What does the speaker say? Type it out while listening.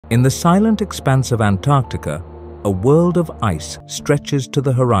In the silent expanse of Antarctica, a world of ice stretches to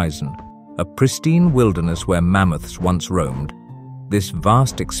the horizon, a pristine wilderness where mammoths once roamed. This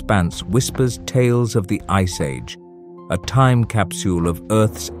vast expanse whispers tales of the Ice Age, a time capsule of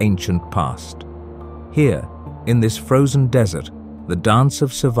Earth's ancient past. Here, in this frozen desert, the dance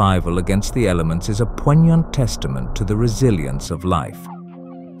of survival against the elements is a poignant testament to the resilience of life.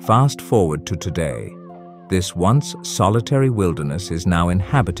 Fast forward to today. This once solitary wilderness is now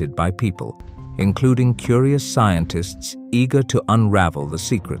inhabited by people, including curious scientists eager to unravel the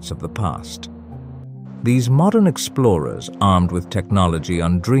secrets of the past. These modern explorers, armed with technology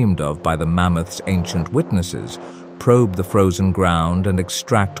undreamed of by the mammoth's ancient witnesses, probe the frozen ground and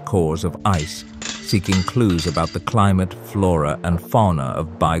extract cores of ice, seeking clues about the climate, flora, and fauna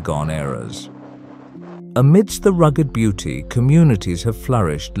of bygone eras. Amidst the rugged beauty, communities have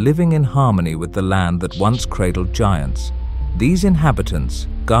flourished, living in harmony with the land that once cradled giants. These inhabitants,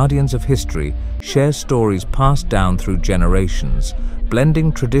 guardians of history, share stories passed down through generations,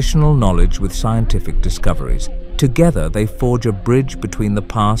 blending traditional knowledge with scientific discoveries. Together, they forge a bridge between the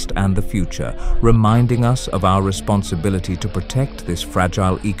past and the future, reminding us of our responsibility to protect this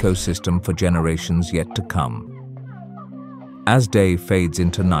fragile ecosystem for generations yet to come. As day fades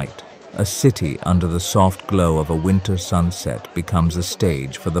into night, a city under the soft glow of a winter sunset becomes a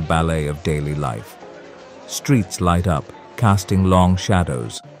stage for the ballet of daily life. Streets light up, casting long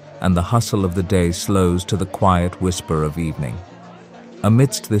shadows, and the hustle of the day slows to the quiet whisper of evening.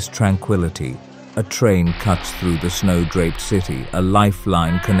 Amidst this tranquility, a train cuts through the snow-draped city, a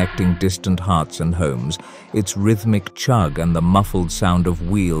lifeline connecting distant hearts and homes. Its rhythmic chug and the muffled sound of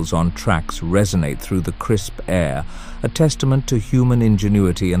wheels on tracks resonate through the crisp air, a testament to human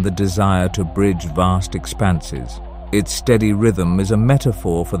ingenuity and the desire to bridge vast expanses. Its steady rhythm is a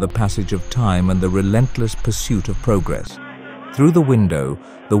metaphor for the passage of time and the relentless pursuit of progress. Through the window,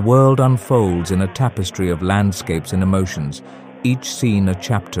 the world unfolds in a tapestry of landscapes and emotions, each scene a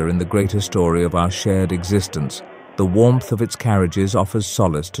chapter in the greater story of our shared existence. The warmth of its carriages offers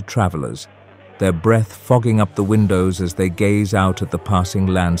solace to travelers, their breath fogging up the windows as they gaze out at the passing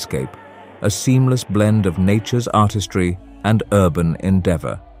landscape, a seamless blend of nature's artistry and urban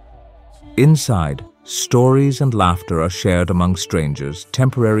endeavor. Inside, stories and laughter are shared among strangers,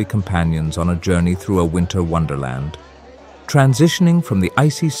 temporary companions on a journey through a winter wonderland. Transitioning from the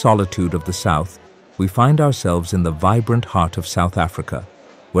icy solitude of the south, we find ourselves in the vibrant heart of South Africa,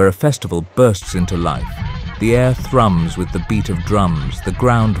 where a festival bursts into life. The air thrums with the beat of drums, the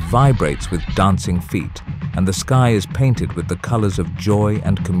ground vibrates with dancing feet, and the sky is painted with the colors of joy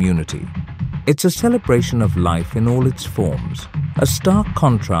and community. It's a celebration of life in all its forms, a stark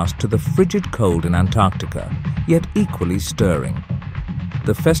contrast to the frigid cold in Antarctica, yet equally stirring.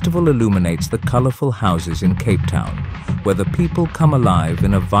 The festival illuminates the colorful houses in Cape Town, where the people come alive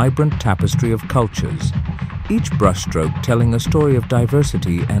in a vibrant tapestry of cultures, each brushstroke telling a story of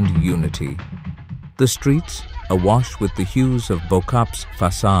diversity and unity. The streets, awash with the hues of Bokap's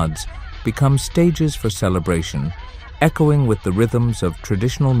facades, become stages for celebration, echoing with the rhythms of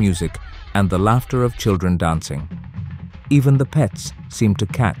traditional music and the laughter of children dancing. Even the pets seem to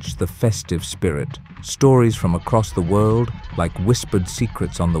catch the festive spirit. Stories from across the world, like whispered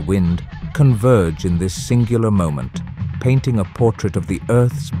secrets on the wind, converge in this singular moment, painting a portrait of the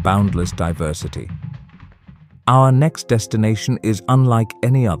Earth's boundless diversity. Our next destination is unlike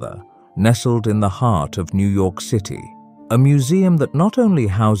any other, nestled in the heart of New York City, a museum that not only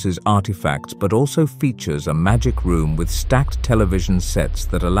houses artifacts but also features a magic room with stacked television sets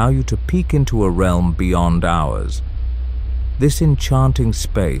that allow you to peek into a realm beyond ours. This enchanting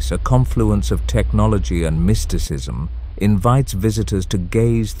space, a confluence of technology and mysticism, invites visitors to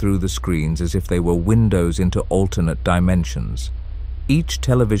gaze through the screens as if they were windows into alternate dimensions. Each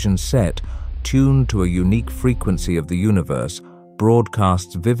television set, tuned to a unique frequency of the universe,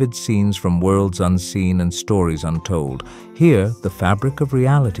 broadcasts vivid scenes from worlds unseen and stories untold. Here, the fabric of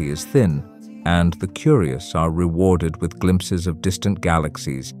reality is thin, and the curious are rewarded with glimpses of distant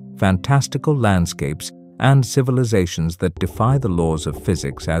galaxies, fantastical landscapes, and civilizations that defy the laws of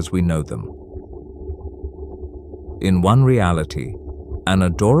physics as we know them. In one reality, an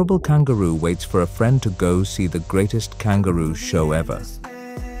adorable kangaroo waits for a friend to go see the greatest kangaroo show ever.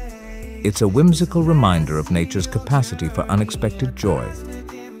 It's a whimsical reminder of nature's capacity for unexpected joy.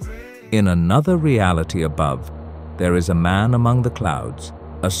 In another reality above, there is a man among the clouds,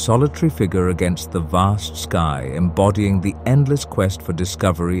 a solitary figure against the vast sky, embodying the endless quest for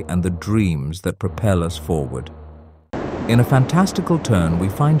discovery and the dreams that propel us forward. In a fantastical turn, we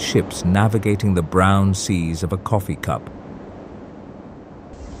find ships navigating the brown seas of a coffee cup.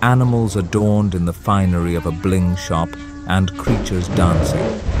 Animals adorned in the finery of a bling shop and creatures dancing,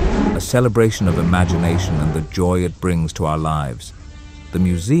 celebration of imagination and the joy it brings to our lives. The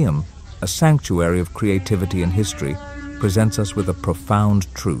museum, a sanctuary of creativity and history, presents us with a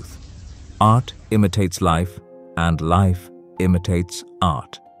profound truth. Art imitates life, and life imitates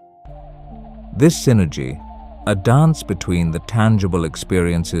art. This synergy, a dance between the tangible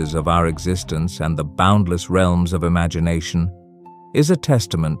experiences of our existence and the boundless realms of imagination, is a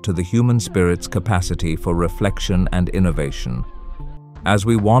testament to the human spirit's capacity for reflection and innovation. As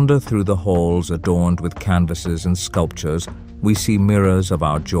we wander through the halls adorned with canvases and sculptures, we see mirrors of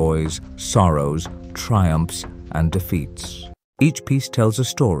our joys, sorrows, triumphs, and defeats. Each piece tells a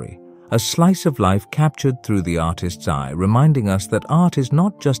story, a slice of life captured through the artist's eye, reminding us that art is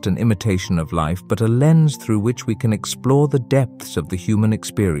not just an imitation of life, but a lens through which we can explore the depths of the human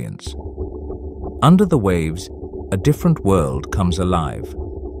experience. Under the waves, a different world comes alive.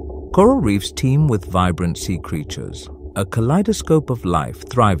 Coral reefs teem with vibrant sea creatures, a kaleidoscope of life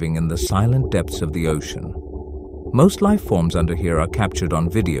thriving in the silent depths of the ocean. Most life forms under here are captured on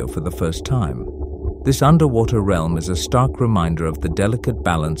video for the first time. This underwater realm is a stark reminder of the delicate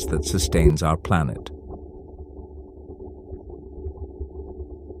balance that sustains our planet.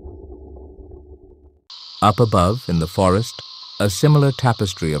 Up above, in the forest, a similar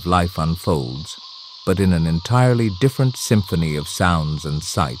tapestry of life unfolds, but in an entirely different symphony of sounds and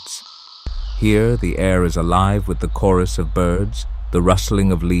sights. Here, the air is alive with the chorus of birds, the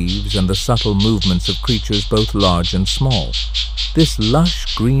rustling of leaves, and the subtle movements of creatures both large and small. This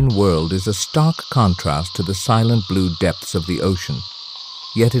lush green world is a stark contrast to the silent blue depths of the ocean,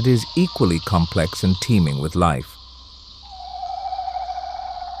 yet it is equally complex and teeming with life.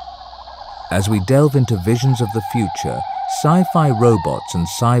 As we delve into visions of the future, sci-fi robots and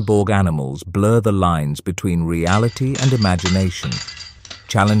cyborg animals blur the lines between reality and imagination,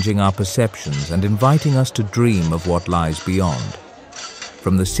 challenging our perceptions and inviting us to dream of what lies beyond.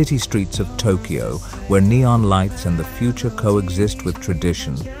 From the city streets of Tokyo, where neon lights and the future coexist with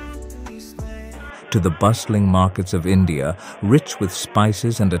tradition, to the bustling markets of India, rich with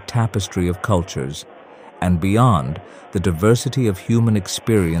spices and a tapestry of cultures, and beyond, the diversity of human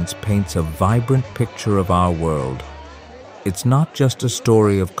experience paints a vibrant picture of our world. It's not just a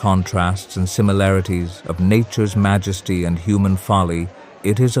story of contrasts and similarities, of nature's majesty and human folly.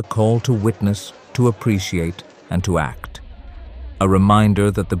 It is a call to witness, to appreciate, and to act. A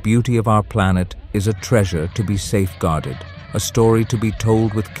reminder that the beauty of our planet is a treasure to be safeguarded, a story to be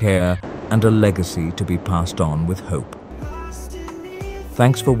told with care, and a legacy to be passed on with hope.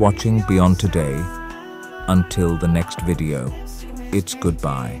 Thanks for watching Beyond Today. Until the next video, it's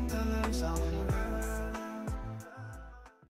goodbye.